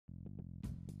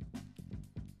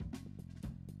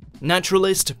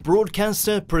Naturalist,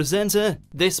 broadcaster, presenter,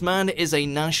 this man is a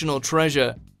national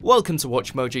treasure. Welcome to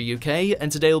Watch Mojo UK,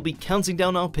 and today we'll be counting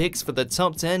down our picks for the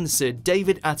top 10 Sir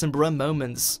David Attenborough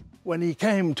moments. When he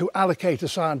came to allocate a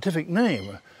scientific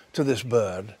name to this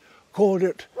bird, called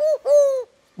it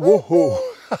woohoo.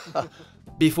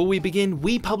 Before we begin,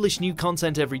 we publish new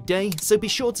content every day, so be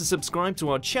sure to subscribe to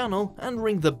our channel and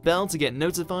ring the bell to get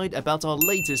notified about our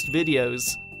latest videos.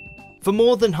 For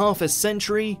more than half a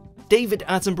century, David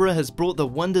Attenborough has brought the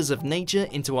wonders of nature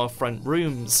into our front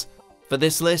rooms. For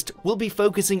this list, we'll be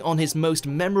focusing on his most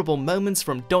memorable moments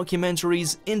from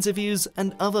documentaries, interviews,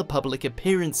 and other public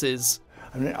appearances.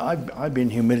 I mean, I've been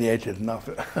humiliated enough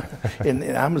in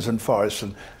Amazon forest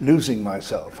and losing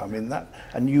myself. I mean, that,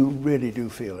 and you really do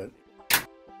feel it.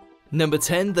 Number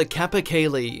 10, The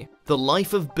Capercaillie, The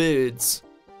Life of Birds.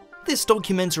 This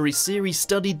documentary series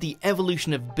studied the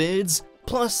evolution of birds,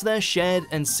 plus their shared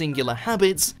and singular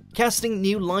habits, casting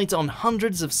new light on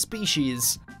hundreds of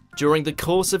species. During the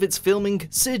course of its filming,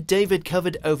 Sir David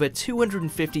covered over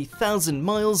 250,000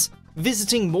 miles,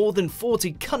 visiting more than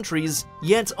 40 countries,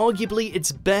 yet arguably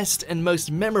its best and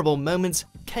most memorable moment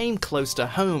came close to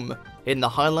home, in the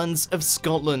Highlands of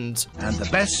Scotland. And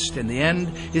the best, in the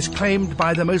end, is claimed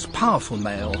by the most powerful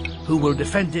male, who will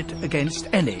defend it against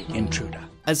any intruder.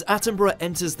 As Attenborough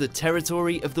enters the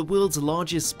territory of the world's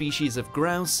largest species of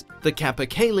grouse, the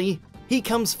Capercaillie, he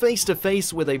comes face to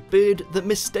face with a bird that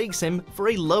mistakes him for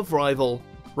a love rival.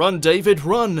 Run, David,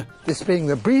 run! This being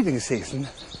the breeding season,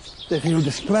 that he will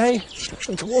display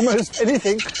into almost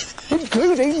anything,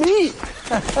 including me.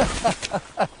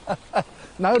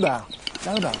 No doubt,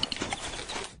 no doubt.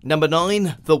 Number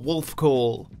 9, The Wolf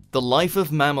Call, The Life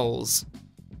of Mammals.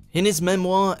 In his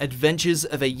memoir, Adventures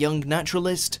of a Young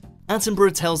Naturalist,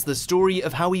 Attenborough tells the story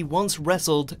of how he once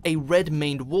wrestled a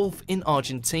red-maned wolf in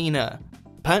Argentina.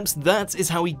 Perhaps that is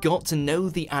how he got to know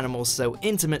the animal so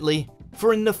intimately,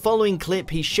 for in the following clip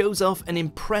he shows off an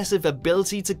impressive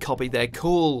ability to copy their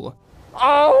call.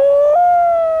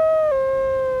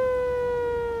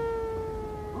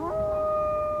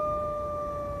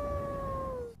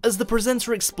 As the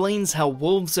presenter explains how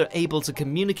wolves are able to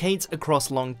communicate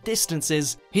across long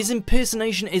distances, his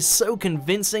impersonation is so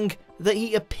convincing that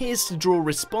he appears to draw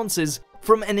responses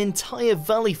from an entire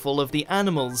valley full of the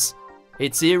animals.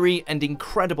 It's eerie and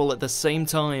incredible at the same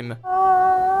time.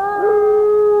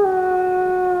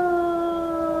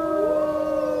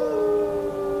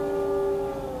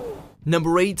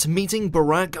 Number 8, Meeting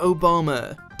Barack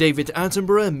Obama. David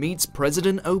Attenborough meets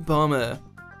President Obama.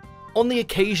 On the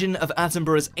occasion of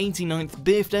Attenborough's 89th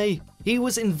birthday, he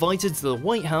was invited to the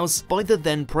White House by the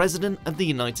then President of the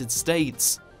United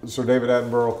States. Sir David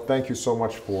Attenborough, thank you so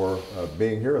much for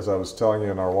being here. As I was telling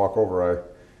you in our walk over, I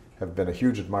have been a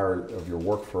huge admirer of your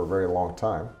work for a very long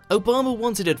time. Obama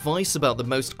wanted advice about the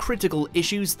most critical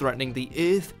issues threatening the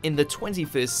Earth in the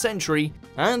 21st century,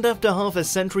 and after half a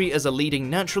century as a leading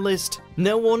naturalist,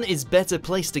 no one is better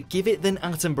placed to give it than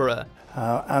Attenborough.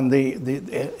 And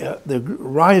the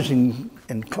rising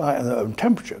in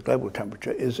temperature, global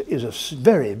temperature, is a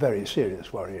very, very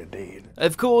serious worry indeed.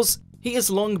 Of course, he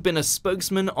has long been a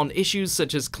spokesman on issues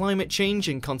such as climate change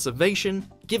and conservation,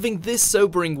 giving this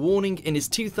sobering warning in his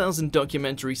 2000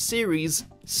 documentary series,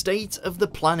 State of the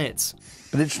Planet.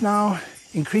 But it's now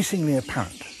increasingly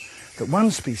apparent that one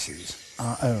species,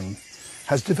 our own,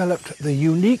 has developed the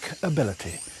unique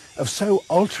ability of so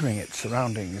altering its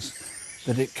surroundings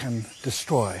that it can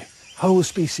destroy whole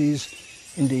species,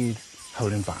 indeed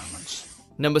whole environments.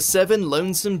 Number 7,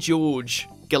 Lonesome George,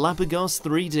 Galapagos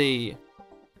 3D.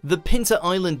 The Pinta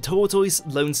Island tortoise,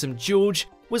 Lonesome George,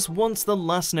 was once the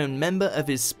last known member of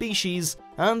his species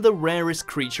and the rarest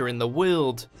creature in the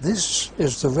world. This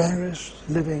is the rarest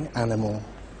living animal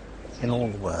in all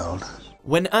the world.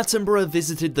 When Attenborough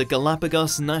visited the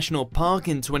Galapagos National Park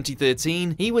in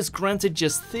 2013, he was granted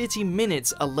just 30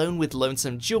 minutes alone with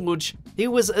Lonesome George. He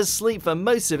was asleep for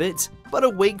most of it, but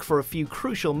awake for a few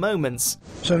crucial moments.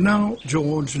 So now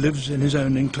George lives in his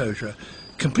own enclosure,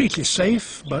 completely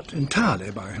safe, but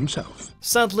entirely by himself.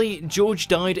 Sadly, George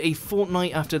died a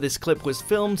fortnight after this clip was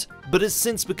filmed, but has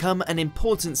since become an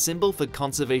important symbol for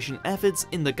conservation efforts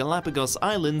in the Galapagos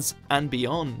Islands and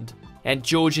beyond. And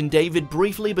George and David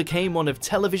briefly became one of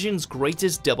television's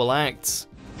greatest double acts.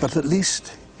 But at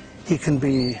least he can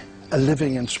be a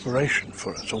living inspiration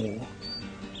for us all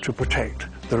to protect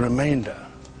the remainder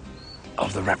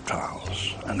of the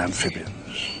reptiles and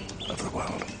amphibians of the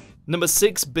world. Number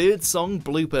 6, Birdsong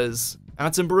Bloopers,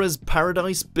 Attenborough's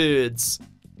Paradise Birds.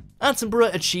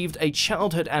 Attenborough achieved a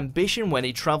childhood ambition when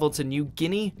he travelled to New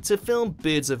Guinea to film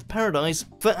Birds of Paradise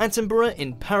for Attenborough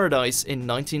in Paradise in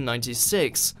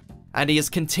 1996. And he has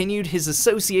continued his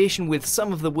association with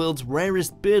some of the world's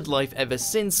rarest bird life ever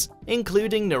since,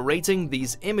 including narrating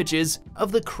these images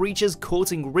of the creatures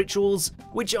courting rituals,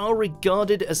 which are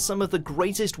regarded as some of the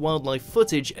greatest wildlife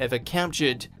footage ever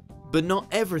captured. But not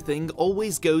everything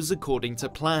always goes according to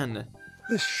plan.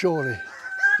 This surely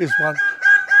is one.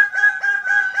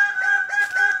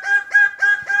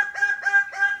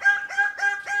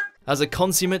 As a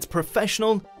consummate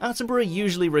professional, Attenborough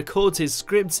usually records his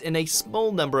scripts in a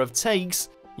small number of takes,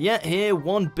 yet here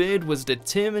one bird was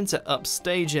determined to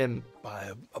upstage him.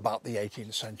 By about the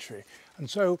 18th century. And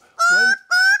so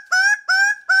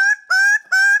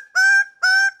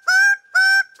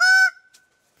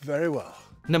Very well.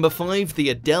 Number 5, the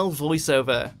Adele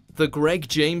Voiceover, The Greg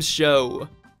James Show.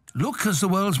 Look as the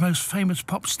world's most famous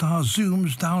pop star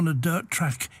zooms down a dirt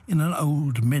track in an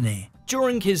old Mini.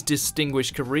 During his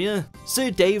distinguished career,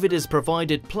 Sir David has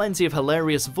provided plenty of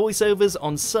hilarious voiceovers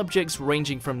on subjects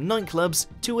ranging from nightclubs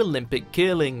to Olympic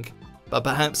curling. But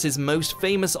perhaps his most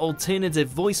famous alternative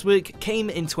voice work came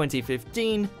in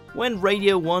 2015 when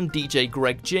Radio 1 DJ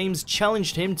Greg James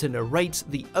challenged him to narrate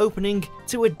the opening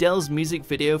to Adele's music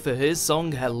video for her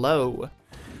song Hello.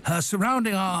 Her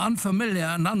surroundings are unfamiliar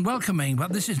and unwelcoming,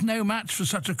 but this is no match for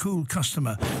such a cool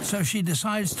customer, so she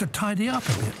decides to tidy up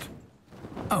a bit.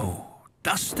 Oh,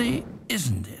 dusty,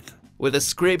 isn't it? With a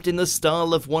script in the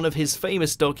style of one of his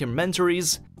famous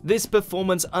documentaries, this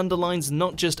performance underlines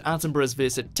not just Attenborough's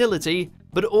versatility,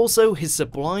 but also his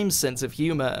sublime sense of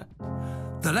humour.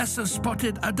 The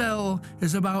lesser-spotted Adele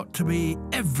is about to be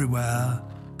everywhere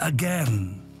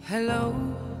again. Hello.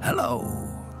 Hello.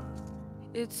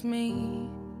 It's me.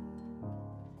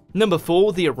 Number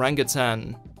 4, the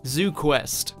Orangutan, Zoo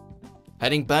Quest.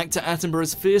 Heading back to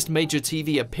Attenborough's first major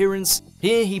TV appearance,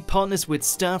 here he partners with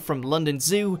staff from London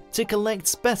Zoo to collect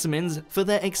specimens for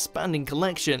their expanding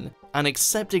collection, an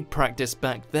accepted practice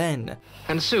back then.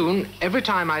 And soon, every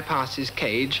time I passed his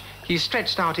cage, he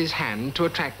stretched out his hand to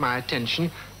attract my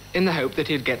attention in the hope that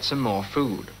he'd get some more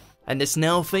food. And this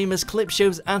now famous clip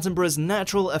shows Attenborough's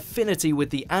natural affinity with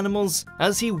the animals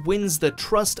as he wins the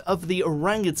trust of the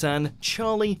orangutan,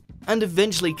 Charlie, and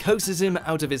eventually coaxes him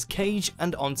out of his cage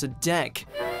and onto deck.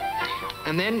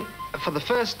 And then, for the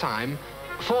first time,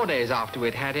 4 days after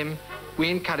we'd had him, we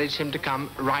encouraged him to come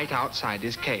right outside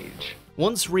his cage.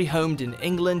 Once rehomed in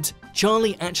England,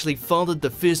 Charlie actually fathered the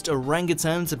first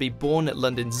orangutan to be born at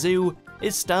London Zoo,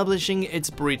 establishing its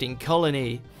breeding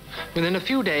colony. Within a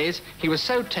few days, he was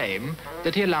so tame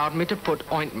that he allowed me to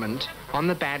put ointment on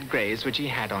the bad graze which he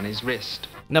had on his wrist.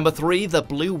 Number 3, the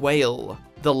blue whale,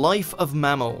 the life of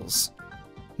mammals.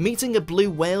 Meeting a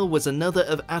blue whale was another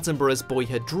of Attenborough's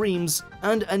boyhood dreams,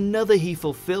 and another he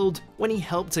fulfilled when he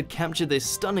helped to capture this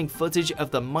stunning footage of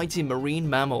the mighty marine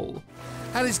mammal.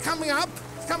 And it's coming up,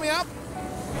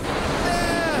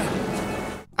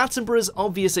 Attenborough's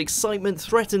obvious excitement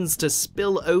threatens to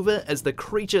spill over as the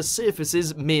creature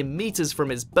surfaces mere meters from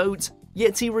his boat,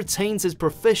 yet he retains his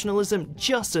professionalism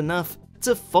just enough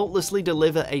to faultlessly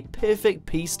deliver a perfect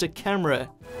piece to camera.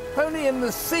 Only in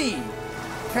the sea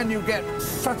can you get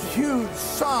such huge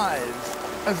size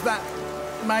as that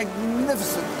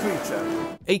magnificent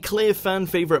creature. A clear fan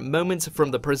favourite moment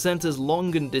from the presenter's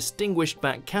long and distinguished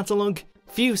back catalogue,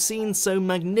 few scenes so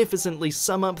magnificently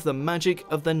sum up the magic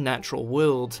of the natural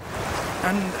world.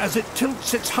 And as it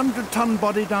tilts its 100-ton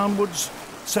body downwards,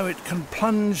 so it can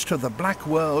plunge to the black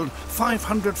world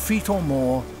 500 feet or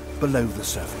more below the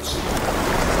surface.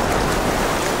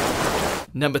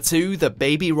 Number 2, the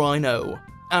baby rhino,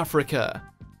 Africa.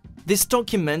 This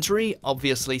documentary,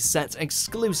 obviously set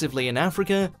exclusively in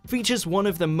Africa, features one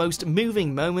of the most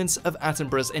moving moments of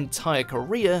Attenborough's entire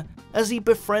career as he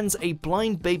befriends a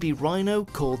blind baby rhino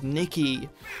called Nicky.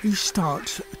 He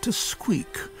starts to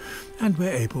squeak, and we're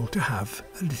able to have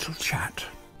a little chat.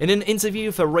 In an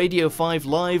interview for Radio 5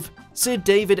 Live, Sir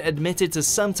David admitted to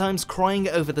sometimes crying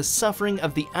over the suffering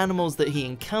of the animals that he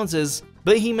encounters,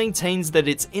 but he maintains that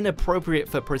it's inappropriate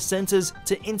for presenters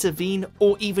to intervene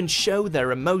or even show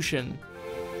their emotion.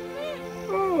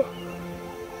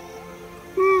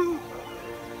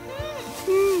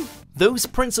 Those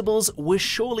principles were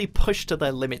surely pushed to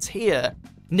their limits here.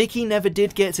 Nicky never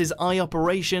did get his eye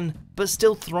operation, but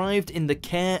still thrived in the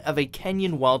care of a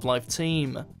Kenyan wildlife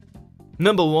team.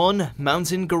 Number 1,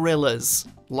 mountain gorillas,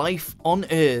 life on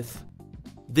Earth.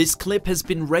 This clip has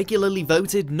been regularly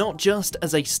voted not just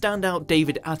as a standout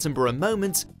David Attenborough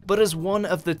moment, but as one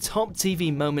of the top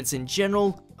TV moments in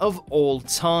general of all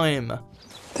time.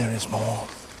 There is more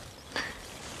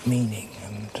meaning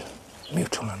and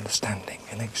mutual understanding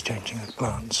in exchanging a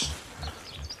glance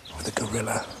with a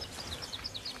gorilla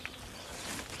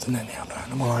than any other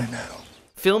animal I know.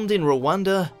 Filmed in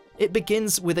Rwanda, It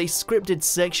begins with a scripted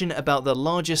section about the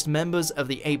largest members of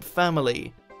the ape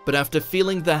family, but after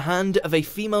feeling the hand of a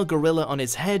female gorilla on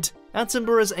his head,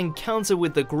 Attenborough's encounter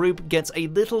with the group gets a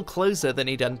little closer than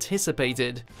he'd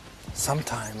anticipated.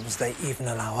 Sometimes they even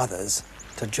allow others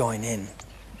to join in.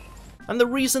 And the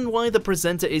reason why the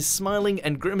presenter is smiling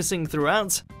and grimacing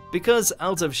throughout? Because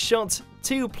out of shot,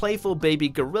 2 playful baby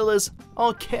gorillas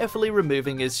are carefully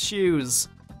removing his shoes.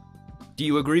 Do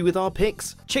you agree with our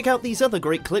picks? Check out these other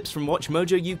great clips from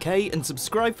WatchMojo UK and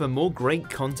subscribe for more great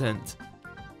content.